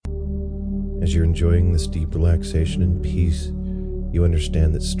As you're enjoying this deep relaxation and peace, you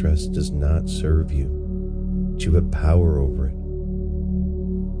understand that stress does not serve you, that you have power over it,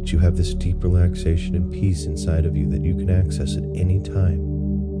 that you have this deep relaxation and peace inside of you that you can access at any time.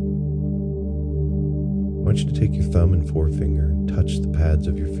 I want you to take your thumb and forefinger and touch the pads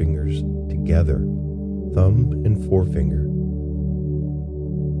of your fingers together, thumb and forefinger.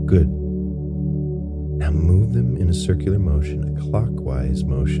 Good. Now move them in a circular motion, a clockwise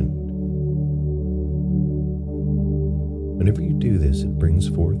motion. Whenever you do this, it brings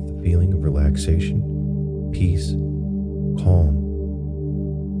forth the feeling of relaxation, peace, calm.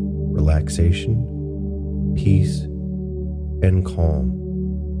 Relaxation, peace, and calm.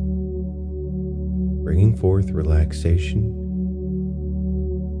 Bringing forth relaxation,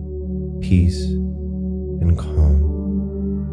 peace, and calm.